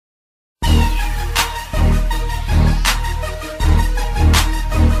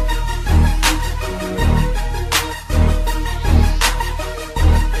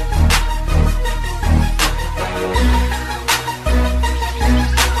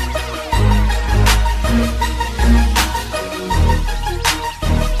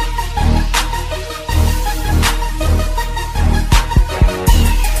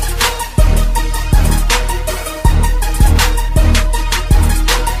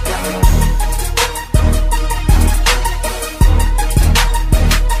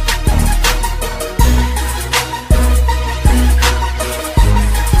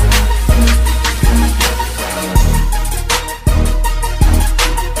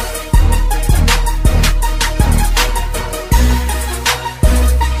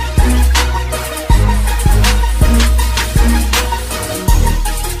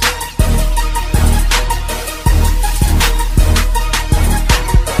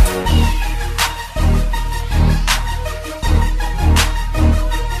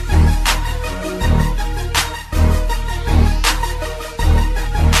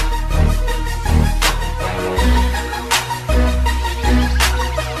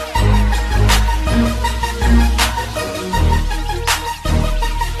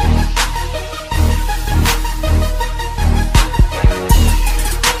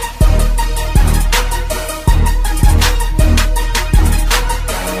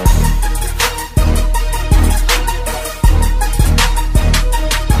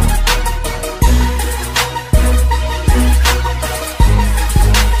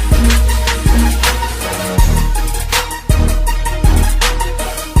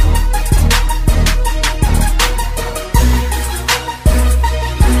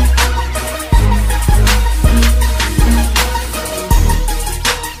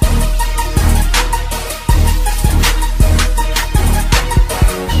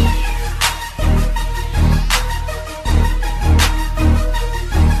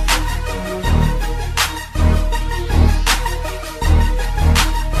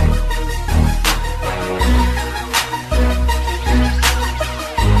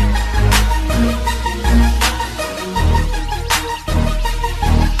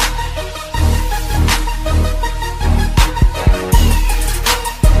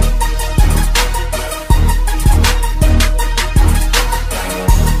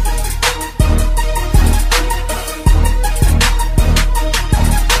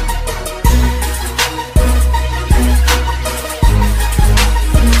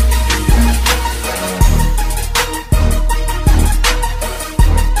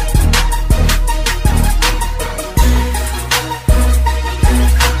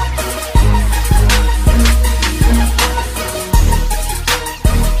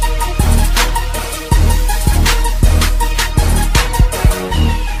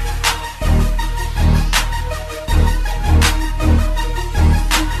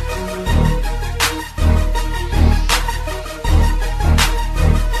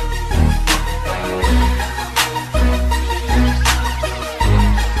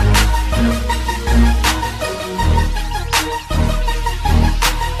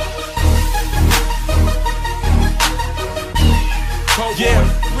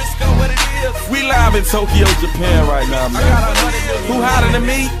Tokyo, Japan right now, man. Who hotter than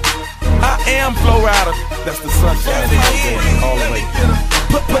me? I am Flow Rider. That's the sunshine. All the way.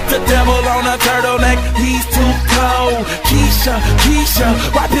 Put the devil on a turtleneck, he's too cold. Keisha,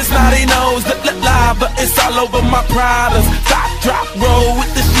 wipe his naughty nose. Lava, it's all over my Pradas. Stop, drop, roll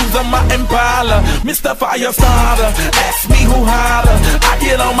with the shoes on my Impala. Mr. Firestarter, ask me who hotter. I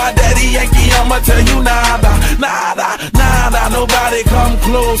get on my daddy Yankee, I'ma tell you nada. Nobody come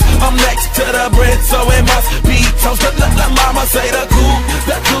close. I'm next to the bread, so it must be toast. Let mama say the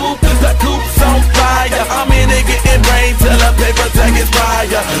coop's on fire. I'm in it getting brain till the paper tag is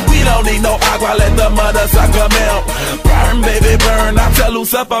fire. We don't need no agua, let the mother sucker melt. Burn, baby, burn. I tell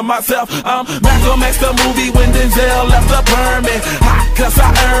Lucifer myself, I'm Malcolm X the movie when Denzel left the permit. Hot cause I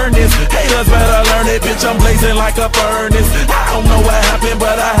earned this. Haters better learn it, bitch, I'm blazing like a furnace. I don't know what happened,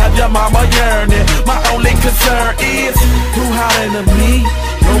 but I have your mama yearning. My only concern is, who hotter than me?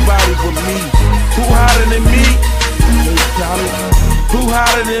 Nobody but me. Who hotter than me? Who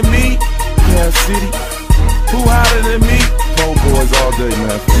hotter than me? Kansas City. Who hotter than me? Four boys all day,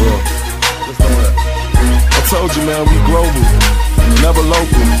 man, for real. Just know that. I told you, man, we global, never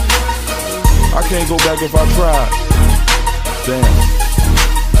local. I can't go back if I try. Damn.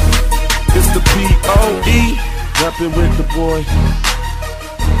 It's the P.O.E. Rapping with the boy.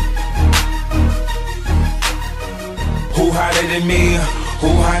 Who hotter than me? Who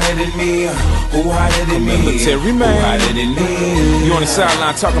hotter than me? Who hotter than me? Military man. Who hotter than me? You on the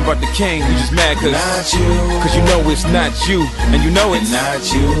sideline talking about the king, you just mad cause you know it's not you, and you know it's not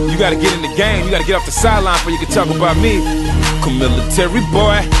you. You gotta get in the game, you gotta get off the sideline before you can talk about me. Come military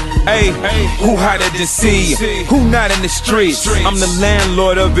boy. Hey, who hotter than C? Who not in the streets? I'm the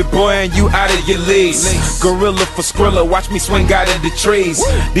landlord of it, boy, and you out of your league. Gorilla for Skrilla, watch me swing out of the trees.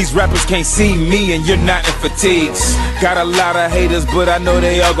 These rappers can't see me, and you're not in fatigues. Got a lot of haters, but I know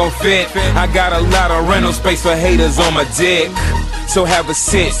they all gon' fit. I got a lot of rental space for haters on my dick. So have a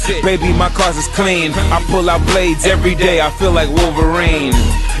sit, baby, my cars is clean. I pull out blades every day, I feel like Wolverine.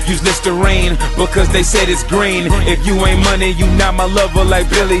 Use Listerine because they said it's green. If you ain't money, you not my lover like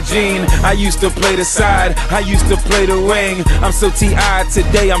Billie Jean. I used to play the side, I used to play the wing. I'm so T.I.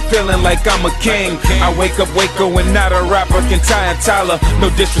 today, I'm feeling like I'm a king. I wake up Waco and not a rapper can tie and Tyler. No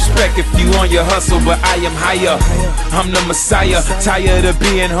disrespect if you on your hustle, but I am higher. I'm the Messiah, tired of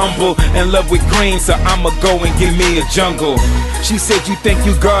being humble, in love with green, so I'ma go and give me a jungle. She said you think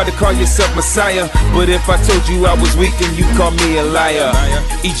you God to call yourself Messiah, but if I told you I was weak then you call me a liar.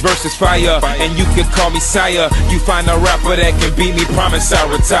 Each verse is fire, and you can call me sire. You find a rapper that can beat me, promise I'll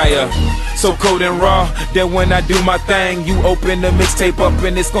retire. So cold and raw, that when I do my thing, you open the mixtape up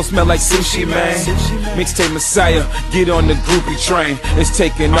and it's gon' smell like sushi, man. Mixtape Messiah, get on the groupie train. It's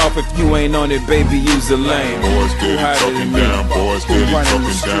taking off, if you ain't on it, baby, use a lane. Boys steady talking down, boys steady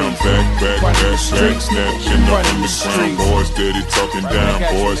talking down. Back, snatching up in the ground. Boys steady talking down,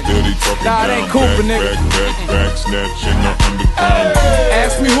 boys steady talking down. Back, snatching up in the ground.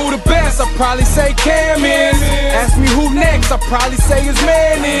 Ask me who the best, I'll probably say Cam is. Ask me who next, I'll probably say his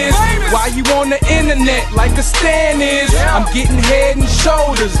man is. Why you on the internet like a stan is? I'm getting head and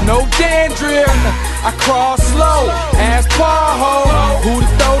shoulders, no dandruff. I crawl slow, ask Paho. Who the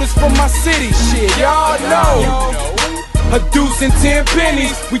throw this from my city? Shit, y'all know. A deuce and 10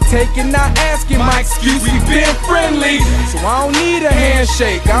 pennies, we taking, not asking. My excuse, we been friendly. So I don't need a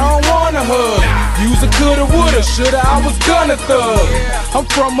handshake, I don't want a hug. Use a coulda, woulda, shoulda, I was gonna thug. I'm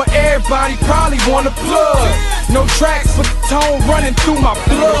from where everybody probably wanna plug. No tracks, but the tone running through my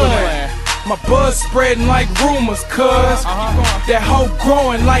blood. My buzz spreading like rumors, cuz that hoe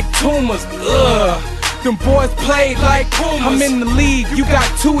growing like tumors, Them boys played like Pumas. I'm in the league, you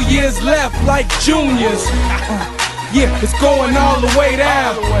got 2 years left like juniors. Yeah, it's going all the way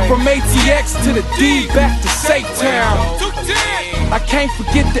down, from ATX to the D, back to Satan. I can't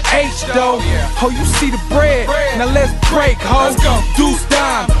forget the H though. Ho, you see the bread, now let's break, ho. Deuce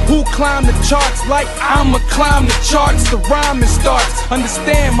dime, who climb the charts like I'ma climb the charts. The rhyming starts,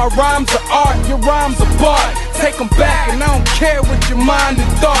 understand my rhymes are art, your rhymes are barred. Take them back and I don't care what your mind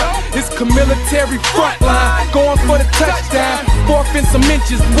and thought. It's military front line, going for the touchdown. 4th and some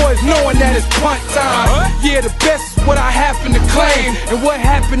inches, boys knowing that it's punt time. Yeah, the best is what I happen to claim, and what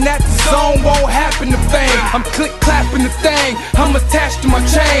happened at the zone won't happen to fame. I'm click clapping the thing, I'm attached to my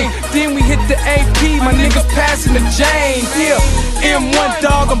chain. Then we hit the AP, my niggas passing the James. Yeah, M1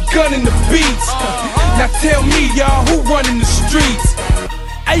 dog, I'm gunning the beats. Now tell me y'all, who running the streets?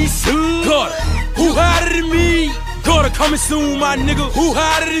 Ace, Carter, who hotter than me? Carter coming soon, my nigga. Who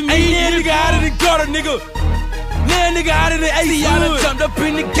hotter than me? Ain't that nigga hotter than Carter, nigga. Now nigga out of the AC, I done jumped up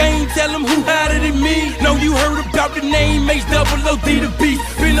in the game, tell them who hotter than me. Know you heard about the name, H-double-O-D the beast.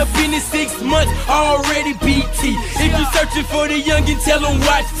 Been up in it 6 months, already PT. If you searching for the youngin', tell them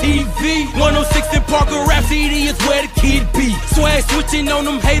watch TV. 106 in Parker Rap City is where the kid be. Swag switching on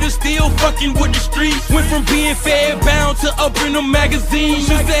them haters, still fucking with the streets. Went from being fair bound to up in the magazines.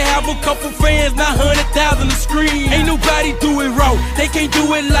 Used to have a couple fans, now 100,000 a screen. Ain't nobody do it raw, they can't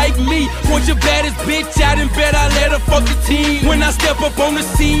do it like me. Want your baddest bitch out and bet I let her fuck the team. When I step up on the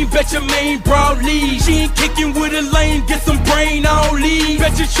scene, bet your main broad lead. She ain't kicking with a lane, get some brain on lead.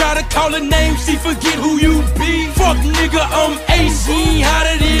 Bet you try to call her name, she forget who you be. Fuck nigga, I'm Ace, she ain't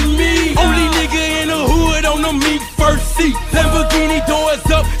hotter than me. Only nigga in the hood on the meat first seat. Lamborghini doors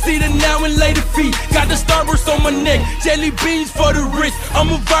up, see the now and later feet. Got the Starburst on my neck, jelly beans for the wrist. I'm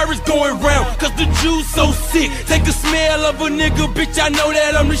a virus going round, cause the juice so sick. Take a smell of a nigga, bitch, I know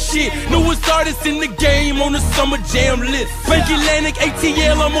that I'm the shit. Newest artist in the game on the summer jam list. Bank Atlantic,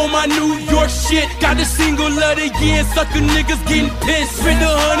 ATL, I'm on my New York shit. Got the single of the year, sucker niggas getting pissed. Spend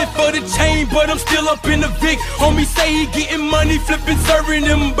 100 for the chain, but I'm still up in the Vic. Homie say he getting money, flipping, serving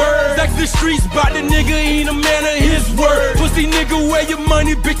them birds. Like the streets, bout the nigga, ain't a man of his word. Pussy nigga, where your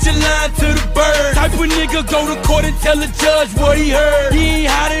money, bitch, you lying to the birds. Type of nigga, go to court and tell the judge what he heard. He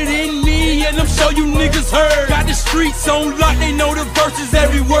ain't hotter than me, and I'm sure you niggas heard. Got the streets on lock, they know the verses,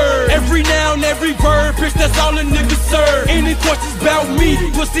 every word. Every noun, every verb, bitch, that's all a nigga serve. Any questions about me,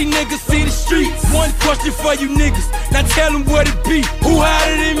 pussy niggas see the streets. One question for you niggas, now tell them what it be. Who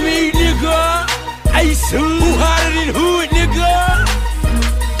hotter than me, nigga? Ace Hood. Who hotter than Hood, nigga?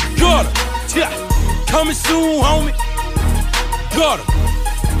 Got him. Coming soon, homie. Got him.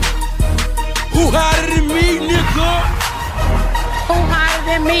 Who hotter than me, nigga? Who hotter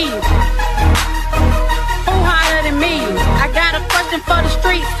than me? Who hotter than me? I got a question for the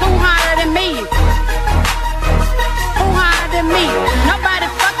streets. Who hotter than me? Who hotter than me? Nobody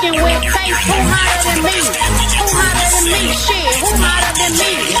fucking with taste. Who hotter than me? Who hotter than me? Shit, who hotter than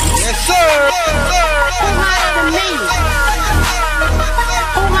me? Yes, sir. Who hotter than me?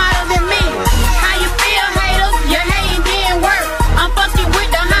 Who hotter than me? How you feel, haters? Your hating didn't work. I'm fucking with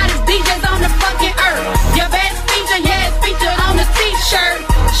the hottest DJs on the fucking earth. Your best feature, yeah, it's featured on the t-shirt.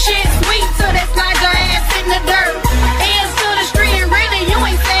 Shit sweet till they slide your ass in the dirt. Hands to the street and really you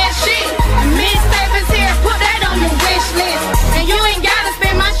ain't saying shit. Mixtape is here, put that on your wish list. And you ain't gotta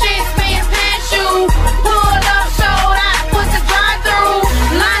spend my shit, spend past you. Pull up, sold out, put the drive-through.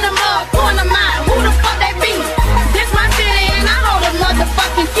 Line them up, pull them out. Who the fuck they be? This my city and I hold a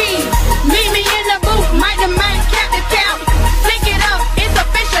motherfucking key. Meet me in the booth, mic to mic, cap to cap. Flick it up, it's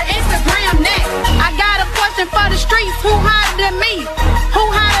official Instagram next. I got a question for the streets, who hotter than me? Who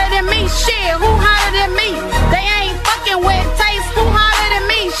hotter than me? Shit, who hotter than me? They ain't fucking with taste, who hotter than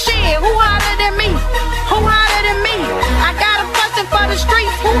me? Shit, who hotter than me? Who hotter than me? I got a question for the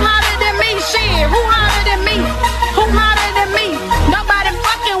streets, who hotter than me? Shit, who hotter than me? Who hotter than me? Nobody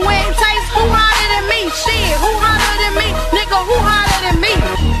fucking with taste, who hotter than me? Shit, who hotter than me? Nigga, who hotter than me?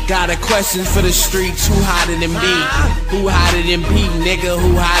 Got a question for the streets, who hotter than me? Who hotter than B, nigga,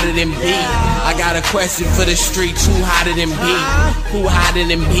 who hotter than B? I got a question for the streets, who hotter than B? Who hotter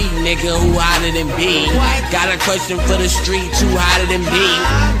than B, nigga, who hotter than B? Got a question for the streets, who hotter than B?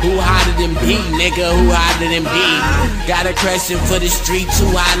 Who hotter than B, nigga, who hotter than B? Got a question for the streets,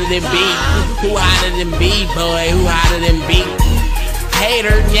 who hotter than B? Who hotter than B, boy, who hotter than B?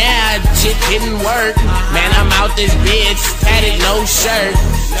 Hater, yeah, shit didn't work. Man, I'm out this bitch, tatted, no shirt.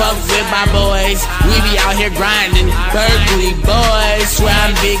 Fuck with my boys, we be out here grinding. Berkeley boys, swear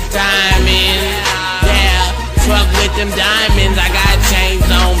I'm big timing. Yeah, fuck with them diamonds, I got chains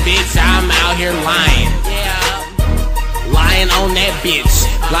on, bitch. I'm out here lying. Lying on that bitch,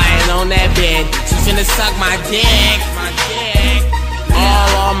 lying on that bed. She finna suck my dick.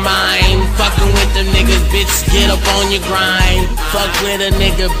 All on mine, fucking with them niggas, bitch, get up on your grind. Fuck with a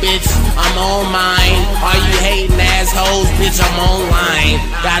nigga, bitch, I'm on mine. All you hating assholes, bitch, I'm online.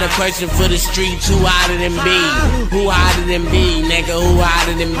 Got a question for the streets, who hotter than B? Who hotter than B, nigga, who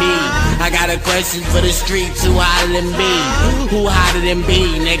hotter than B? I got a question for the streets, who hotter than B? Who hotter than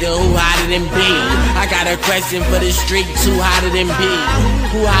B, nigga, who hotter than B? I got a question for the streets, who hotter than B?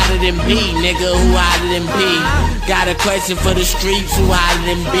 Who hotter than B, nigga, who hotter than B? Got a question for the streets, who hotter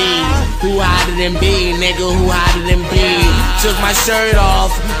than B? Who hotter than B, nigga, who hotter than B? Took my shirt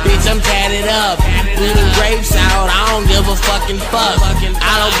off, bitch, I'm tatted up. Little grapes out, I don't give a fucking fuck.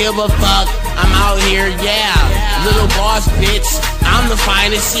 I don't give a fuck, I'm out here, yeah. Little boss, bitch, I'm the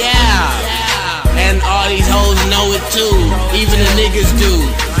finest, yeah. And all these hoes know it too, even the niggas do.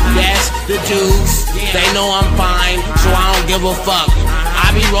 Yes, the dudes, they know I'm fine, so I don't give a fuck. I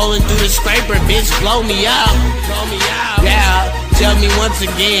I be rolling through the scraper, bitch, blow me up. Yeah, tell me once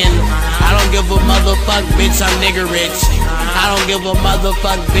again, I don't give a motherfuck, bitch, I'm nigga rich. I don't give a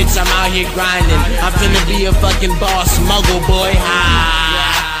motherfuck, bitch, I'm out here grinding. I'm finna be a fucking boss, muggle boy.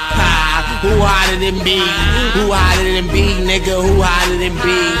 Who hotter than me? Who hotter than B, nigga? Who hotter than B?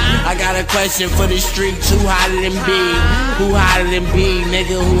 I got a question for the streets. Who hotter than B? Who hotter than B,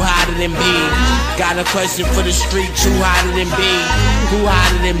 nigga? Who hotter than B? Got a question for the streets. Who hotter than B? Who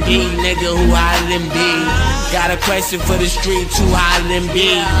hotter than B, nigga? Who hotter than B? Got a question for the streets. Who hotter than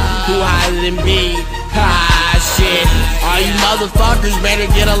B? Who hotter than B? Shit. All you motherfuckers better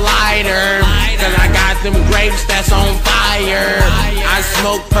get a lighter, cause I got them grapes that's on fire. I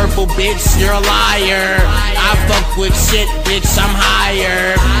smoke purple, bitch, you're a liar. I fuck with shit, bitch, I'm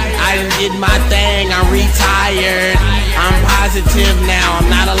higher. I done did my thing, I'm retired. I'm positive now, I'm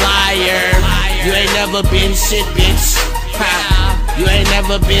not a liar. You ain't never been shit, bitch. You ain't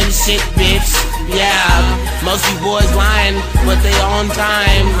never been shit, bitch. Yeah, most you boys lying, but they on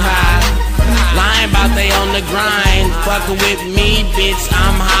time. Lying about they on the grind. Fucking with me, bitch,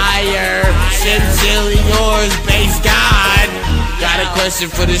 I'm higher. Sincerely yours, base God. Got a question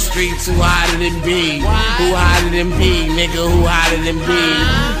for the streets. Who hotter than B? Who hotter than B, nigga? Who hotter than B?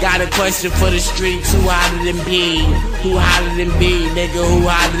 Got a question for the streets. Who hotter than B? Who hotter than B, nigga? Who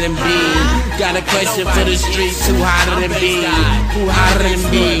hotter than B? Got a question for the streets. Who hotter than B? Who hotter than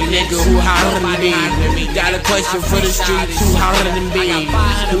B, nigga? Who hotter than B? Got a question for the streets. Who hotter than B?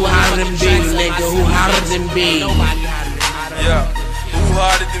 Who hotter than B, nigga? Who hotter than B? Yeah, who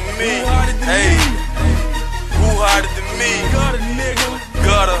hotter than me? Hey, who hotter than me?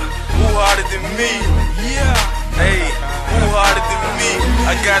 Gutter, who hotter than me? Yeah, hey, who hotter than me?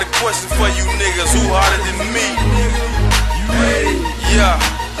 I got a question for you niggas. Who hotter than me? Hey, yeah.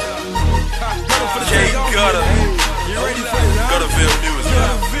 K Gutter, Gutterville News.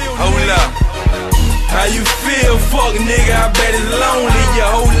 Hold up. How you feel, fuck nigga? I bet it's lonely. Your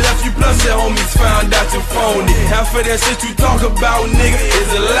whole left you plus your homies found out you phony. Half of that shit you talk about, nigga,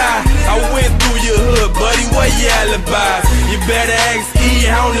 is a lie. I went through your hood, buddy, what your alibis? You better ask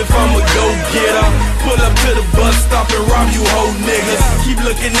E-Hound if I'm a go-getter. Pull up to the bus stop and rob you whole niggas. Keep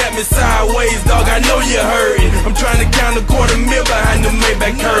looking at me sideways, dog, I know you're hurting. I'm trying to count a $250,000 behind the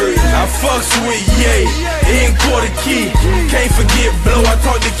Maybach curtain. I fucks with Ye, in quarter key. Can't forget Blow, I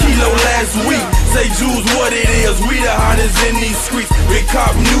talked to Kilo last week. Say Jules what it is, we the hottest in these streets. We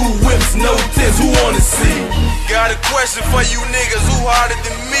cop new whips, no tents, who wanna see? Got a question for you niggas, who hotter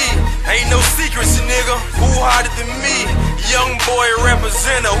than me? Ain't no secrets, nigga, who hotter than me? Young boy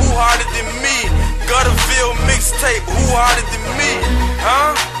representer, who hotter than me? Gutterville mixtape, who hotter than me?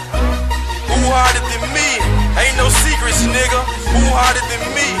 Huh? Who hotter than me? Ain't no secrets, nigga, who hotter than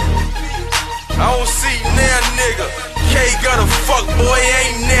me? I don't see now, nigga. K got a fuck boy,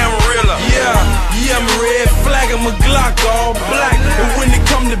 ain't now realer. Yeah, I'm a red flag, I'm a Glock all black. And when it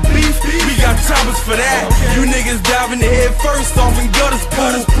come to beef, we got choppers for that. You niggas diving the head first off in gutters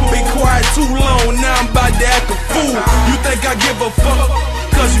pool. Been quiet too long, now I'm about to act a fool. You think I give a fuck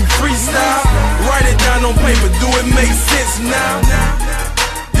cause you freestyle? Write it down on paper, do it make sense now?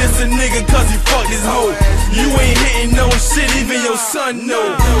 This a nigga cause he fucked his hoe. You ain't hitting no shit, even your son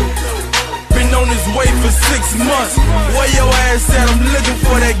know. Been on his way for 6 months. Where your ass at? I'm looking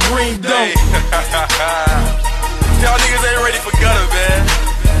for that green dome. Y'all niggas ain't ready for gutter, man.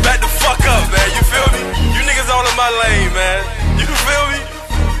 Back the fuck up, man. You feel me? You niggas all in my lane, man. You feel me?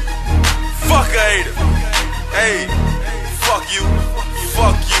 Fuck a hater. Hey, fuck you.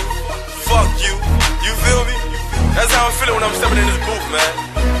 Fuck you. Fuck you. You feel me? That's how I'm feeling when I'm stepping in this booth, man.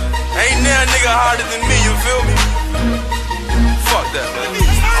 Ain't now a nigga harder than me, you feel me? Fuck that, man.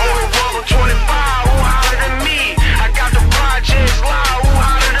 25, who hotter than me? I got the projects loud, who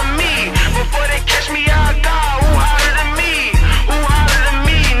hotter than me? Before they catch me, I die, who hotter than me? Who hotter than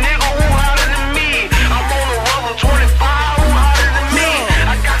me, nigga, who hotter than me? I'm on the rubber 25, who hotter than me?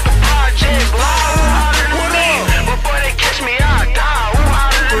 I got the projects loud, who hotter than me? Before they catch me, I die, who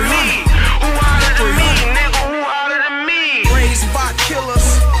hotter than me? Who hotter than me, nigga, who hotter than me? Raised by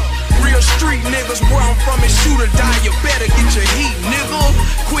killers, real street niggas, where I'm from is shoot or die, you better get your heat, nigga.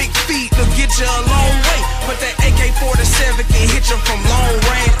 Quick feet to get you a long way, but that AK-47 can hit you from long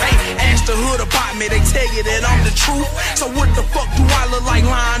range. Hey, ask the hood about me, they tell you that I'm the truth. So what the fuck do I look like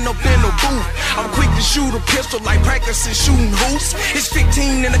lying up in the booth? I'm quick to shoot a pistol like practicing shooting hoops. It's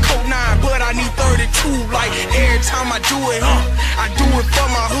 15 in the Colt 9, but I need 32. Like every time I do it, I do it for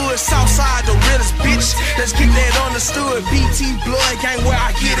my hood, Southside, the realest bitch. Let's get that understood. BT blood gang where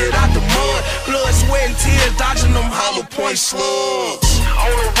I get it out the mud. Blood, sweat, and tears, dodging them hollow point slugs. On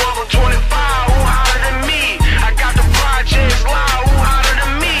the rubber 25, who hotter than me? I got the projects loud, who hotter than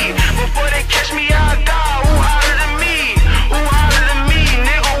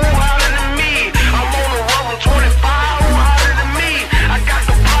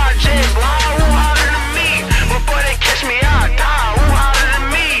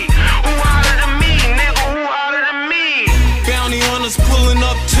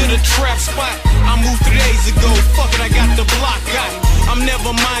trap spot. I moved 3 days ago, fuck it, I got the block out. I'm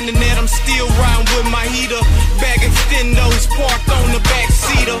never minding that, I'm still riding with my heater. Bag extendos parked on the back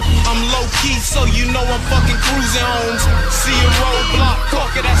seater. I'm low key, so you know I'm fucking cruising homes. See a roadblock,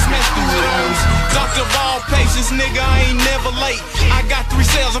 fuck it, I smash through it homes. Doctor of all patience, nigga, I ain't never late. I got 3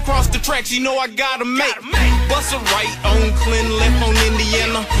 sales across the tracks, you know I gotta make. Bust a right on Clinton, left on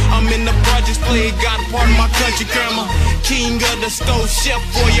Indiana. I'm in the projects, play, got a part of my country grammar. King of the stove, chef,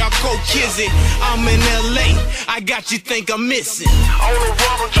 boy, y'all co-kizzy. I'm in LA, I got you think I'm missing. On the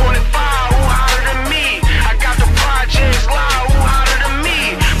rubber 25, who hotter than me? I got the projects live, who hotter than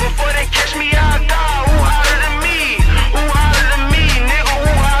me? Before they catch me, I'll die, who hotter than me? Who hotter than me, nigga,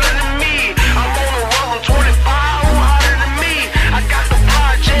 who hotter than me? I'm on the rubber 25, who hotter than me? I got the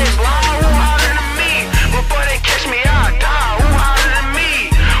projects live, who hotter than me? Before they catch me, I'll die, who hotter than me?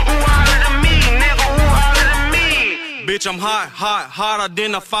 Who hotter than me, nigga, who hotter than me? Bitch, I'm hotter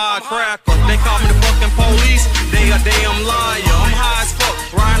than a firecracker. They call me the fucking police, they a damn liar. I'm high as fuck,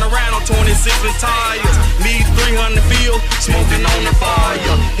 riding around on 26 tires. Me 300 feel, smoking on the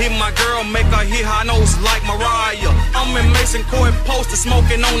fire. Hit my girl, make her hit high notes like Mariah. I'm in Mason Court poster,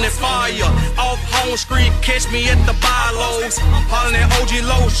 smoking on that fire. Off Home Street, catch me at the Bi-Lows. Hollin' at OG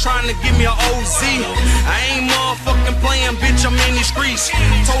Lows, trying to give me a OZ. I ain't motherfucking playing, bitch, I'm in these streets.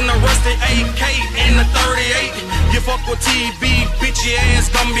 Toting a rusty AK and a 38. You fuck with TB, bitch, your ass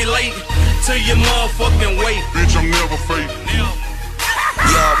gonna be late. Till you motherfucking wait. Bitch, I'm never fake.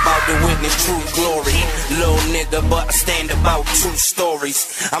 Y'all about to witness true glory. Little nigga, but I stand about 2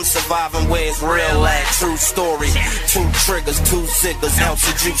 stories. I'm surviving where it's real at, true story. 2 triggers, 2 ziggers, ounce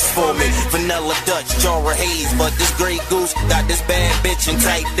of juice for me. Vanilla Dutch, jar of haze, but this Grey Goose got this bad bitch in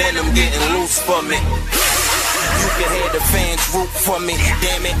tight denim getting loose for me. You can hear the fans root for me.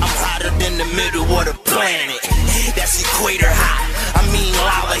 Damn it, I'm hotter than the middle of the planet. That's equator hot, I mean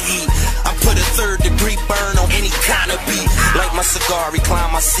lava heat. I put a 3rd degree burn on any kind of beat. Like my cigar,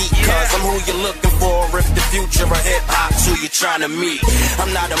 recline my seat, cause I'm who you're looking for. If the future of hip-hop's who you're trying to meet.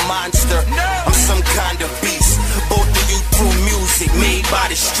 I'm not a monster, I'm some kind of beast. Both of you through music, made by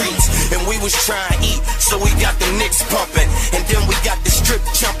the streets. And we was trying to eat, so we got the Knicks pumping. And then we got the strip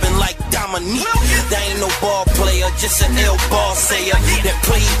jumping like Dominique. There ain't no ball player, just an ill ball sayer that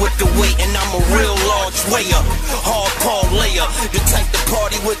played with the weight, and I'm a real large weigher. Hard parlayer, the type to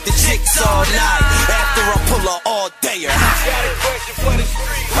party with the chicks all night. After I pull her all day. Got a question for the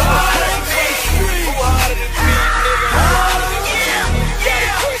street. Who hotter than me? Who hotter than me, nigga? Who hotter than me? Got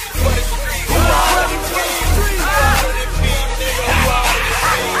a question for the street. Who hotter than me? Who hotter than me, nigga? Who hotter than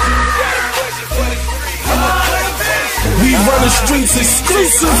me? Got a question for the street. Who hotter than me? We run the streets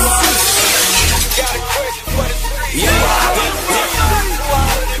exclusive. Got a question for the street.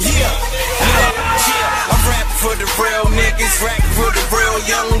 I rap for the real niggas, rap for the real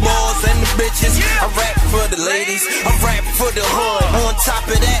young boys and the bitches. I rap for the ladies, I rap for the hood. On top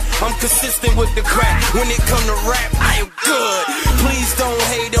of that, I'm consistent with the crack. When it come to rap, I am good. Please don't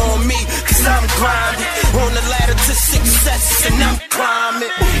hate on me, cause I'm grinding on the ladder to success, and I'm climbing.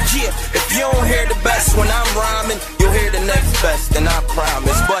 Yeah, if you don't hear the best when I'm rhyming, you'll hear the next best, and I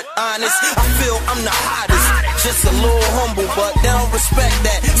promise. But honest, I feel I'm the hottest. Just a little humble, but they don't respect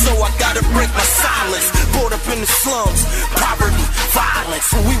that, so I gotta break my silence. Brought up in the slums, poverty, violence.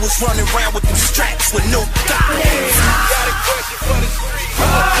 So we was running around with them straps with no guidance. Got a question for the street. Who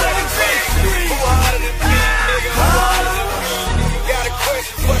hotter than me? Who hotter than me, nigga? Who hotter than me? Got a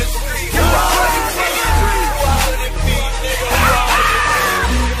question for the street. Who hotter than me? Who hotter than me, nigga? Who hotter than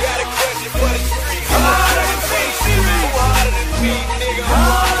me? Got a question for the street. Who hotter than me? Who hotter than me, nigga? Who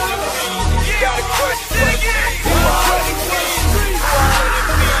hotter than me? Got a question for the street. Who hotter than me? Who hotter than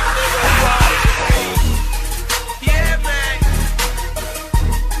me, nigga? Who hotter than me? Yeah, man.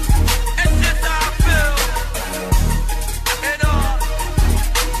 It's just how I feel. And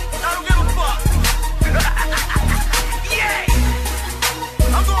I don't give a fuck. Yeah.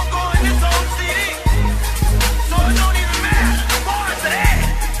 I'm gonna go in this whole CD, so it don't even matter. Bars to that.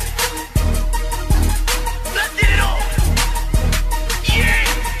 Let's get it on. Yeah,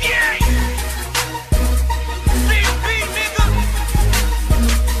 yeah. CP, nigga.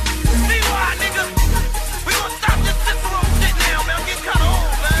 CY, nigga. We gonna stop this Cicero shit now, man. I'm getting kinda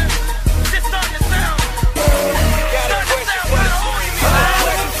old, man. This starting to sound. Got a question for the street. Got a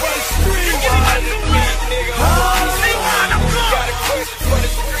question for the street. Who hotter than me, nigga? Who hotter than me? Got a question for the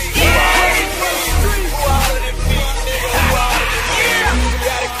street. Who hotter than me? Who hotter than me, nigga? Who hotter than me?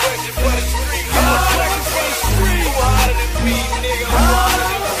 Got a question for the street. Got a question for the street. Who hotter than me, nigga? Who hotter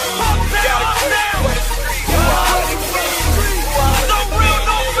than me? Got a question for the street. Who hotter than me? Who hotter than me?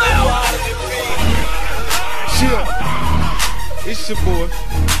 Who hotter than me? Chill. It's your boy,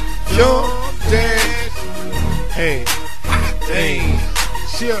 Jump, dash. Hey, dang.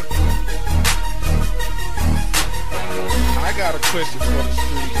 Shit. I got a question for the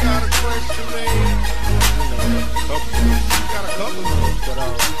street. You got a question, man? You got a couple of them, but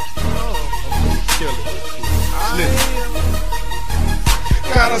I'm gonna kill it. Listen.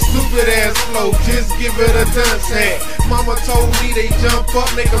 Got a stupid ass flow, just give it a dance hat. Mama told me they jump up,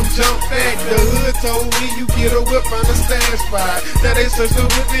 make them jump back. The hood told me you get a whip on the stash spot. Now they search the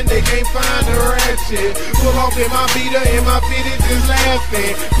whip and they can't find the ratchet. Pull off in my beater and my fitted just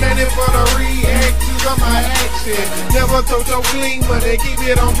laughing. Planning for the reactions of my action. Never told your bling money, keep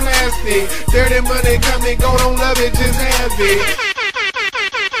it on plastic. Dirty money come and go, don't love it, just have it.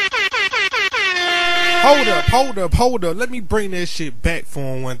 Hold up. Let me bring that shit back for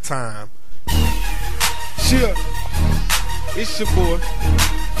him one time. Shit. It's your boy.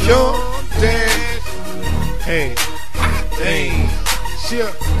 Jump, dash. Hey. Dang.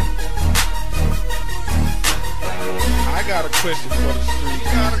 Shit. I got a question for the street. You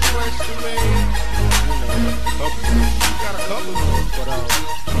got a question, man? You got a couple of them, but I'm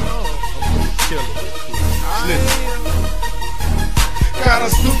gonna kill it. Listen. Got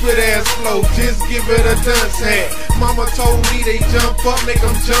a stupid ass flow, just give it a dance hat. Mama told me they jump up, make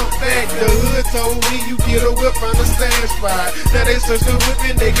them jump back. The hood told me you get a whip on the stash spot. Now they search the whip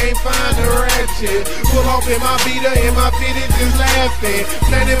and they can't find the ratchet. Pull off in my beater and my fitted just laughing.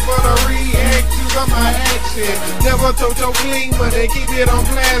 Planning for the reactions of my action. Never told your bling money, keep it on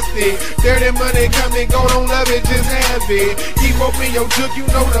plastic. Dirty money come and go, don't love it, just have it. Keep open your juke, you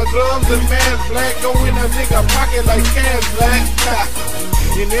know the gloves and mask black. Go in a nigga pocket like cash black.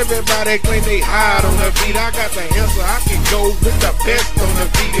 And everybody claim they hide on the beat. I got the answer, I can go with the best on the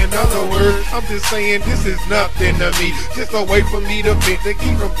beat. In other words, I'm just saying this is nothing to me. Just a way for me to vent, to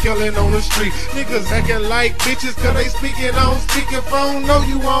keep from killing on the street. Niggas acting like bitches cause they speaking on speakerphone. No,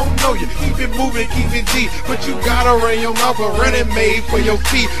 you won't know you. Keep it moving, keep it deep. But you gotta run your mouth, a running made for your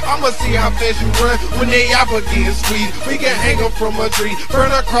feet. I'ma see how fast you run when they apple get squeezed. We can hang them from a tree, burn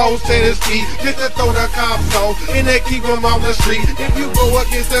across to his feet, just to throw the cops off and then keep them on the street. If you go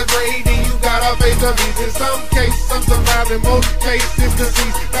against the grade, then you gotta face the beast. In some cases, some survive, in most cases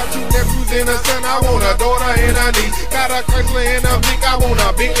deceased. Got two nephews and a son, I want a daughter and a niece. Got a Chrysler and a Vic, I want a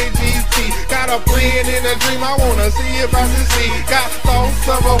Bentley GT. Got a plan in a dream, I wanna see it by the sea. Got thoughts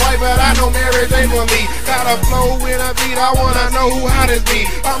of a wife, but I know marriage ain't for me. Got a flow in a beat, I wanna know who hot as me.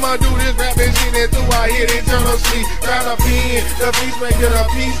 I'ma do this rapping shit until I hit eternal sleep. Grab a pen, the piece make it a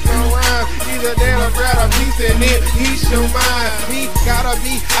piece, no rhyme. Either that or grab a piece and then he's your mind. He gotta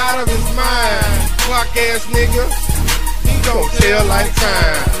be out of his mind. Clock ass nigga, he gon' tell like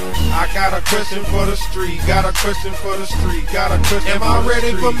time. I got a question for the street, got a question for the street, got a question. Am I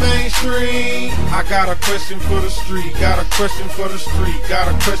ready for mainstream? I got a question for the street, got a question for the street, got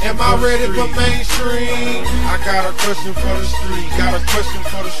a question. Am I ready for mainstream? I got a question for the street, got a question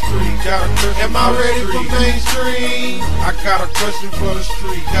for the street, got a question. Am I ready for mainstream? I got a question for the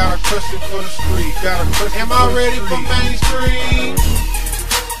street, got a question for the street, got a question. Am I ready for mainstream?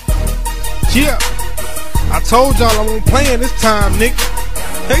 Yeah, I told y'all I wasn't playing this time, nigga.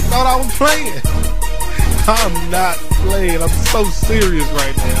 They thought I was playing. I'm not playing. I'm so serious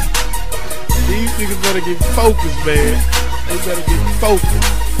right now. These niggas better get focused, man. They better get focused.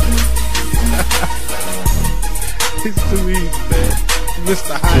 It's too easy, man.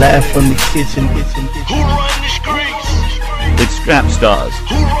 Mr. High. Live from the kitchen. Who run the streets? It's Strap Stars.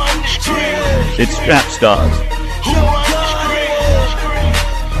 Who run the streets? It's Strap Stars. Who run the streets?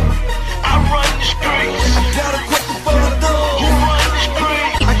 I run the streets. I got a question for the dog. Who run the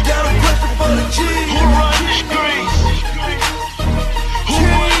streets? I got a question for the G. Who run the streets? Who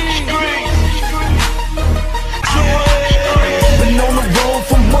run the streets? Been on the road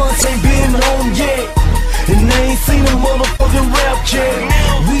for months, ain't been home yet. And I ain't seen a motherfucking rap check.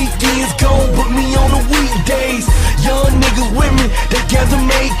 Weekends gone, put me on the weekdays. Young niggas with me, they gather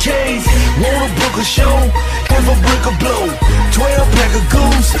make K's. Wanna book a show, have a brick of blow. 12-pack of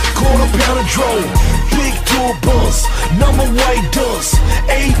goose, quarter-pound of dro. Big tour bus, number white dust.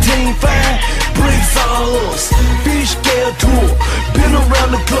 18.5, bricks all us. Fish scale tour, been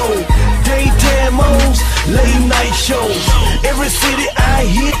around the globe. Daytime modes, late night shows. Every city I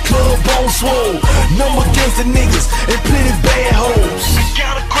hit, club on swole. Number gangsta niggas and plenty bad hoes. I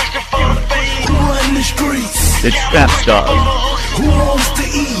got a question for the fans. Who run the streets? It's Strap Stars. Who wants to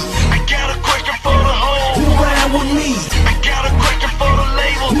eat? I got a question for the hoes. Who ride with me? I got a question for the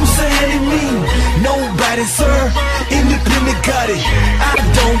label. Who saying it me? Nobody, sir. Independent got it. I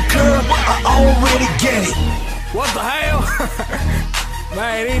don't care. I already get it. What the hell?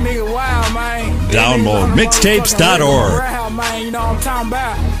 Man, these niggas wild, man. Download mixtapes.org. Man, you know what I'm talking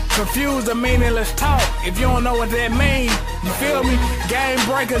about. Confused or meaningless talk, if you don't know what that mean. You feel me? Game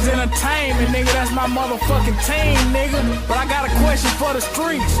Breakers Entertainment, nigga, that's my motherfucking team, nigga. But I got a question for the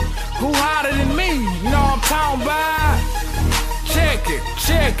streets. Who hotter than me? You know what I'm talking about? Check it,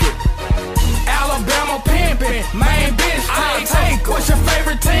 check it. Alabama pimpin', main bitch take. What's your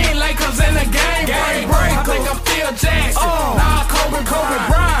favorite team? Lakers in the game breaker. I think I'm Phil Jackson. Nah, Kobe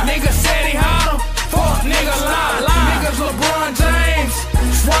Bryant. Nigga said he hotter. Fuck niggas lie. Niggas LeBron James.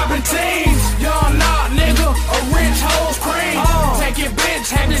 Swapping teams. Young knock, nigga. A rich hoes cream. Take your bitch.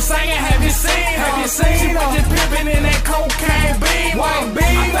 Have you singing? Have you seen? She was just pimpin' in that cocaine beam. White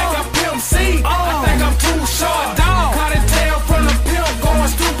beam. I think I'm Pimp C. I think I'm too short, dog. Caught it tail from the pimp going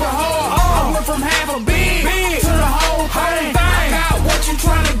stupid hard. I went from half a big to the whole thing. I got what you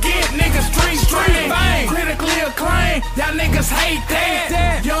tryna get, niggas street bang. Critically acclaimed, y'all niggas hate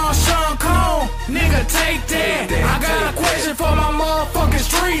that. Young Sean Cone, nigga take that. I got a question for my motherfucking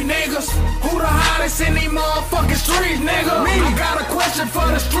street niggas. Who the hottest in these motherfucking streets, nigga? Me. I got a question for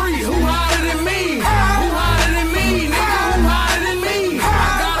the street. Who hotter than me? Who hotter than me, nigga? Who hotter than me? I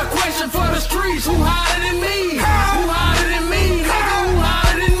got a question for the streets. Who hotter than me? Who hotter than me, nigga? Who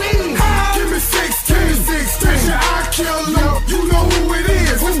hotter than me? Give me 16, I kill him. You know who it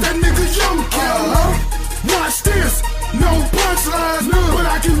is. It's that nigga Young Killer. Watch this, no punchlines, but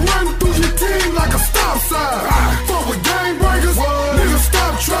I can run through your team like a stop sign. Fuck with game breakers, nigga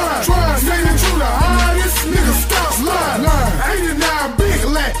stop trying. Say that you the hottest, nigga stop lying. 89 big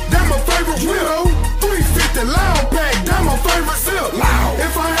lat, that my favorite widow. 350 loud pack, that my favorite zip.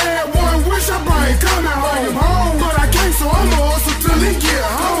 If I had one wish, I bring coming home. But I can't, so I'ma hustle till he get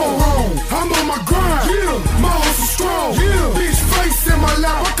home. I'm on my grind, my hustle strong. Bitch face in my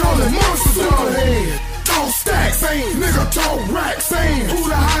lap, I call it monster dog. Talk stacks, nigga talk racks, who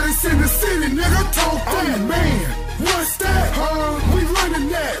the hottest in the city, nigga talk that, man. What's that? We running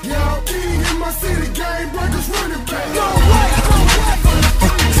that, yo. King in my city, game breakers running back. Go right,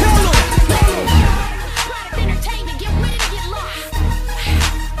 tell him. Product entertainment, get ready to get lost.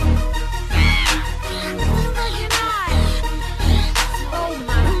 Oh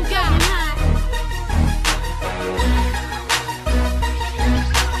my God.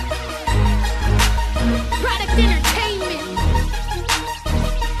 Product entertainment.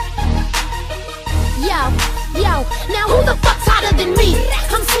 Yo, now who the fuck's hotter than me?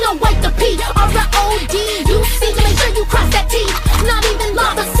 I'm Snow White the P, R-I-O-D. You see, make sure you cross that T. Not even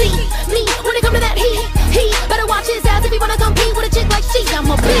lava see me when it come to that heat.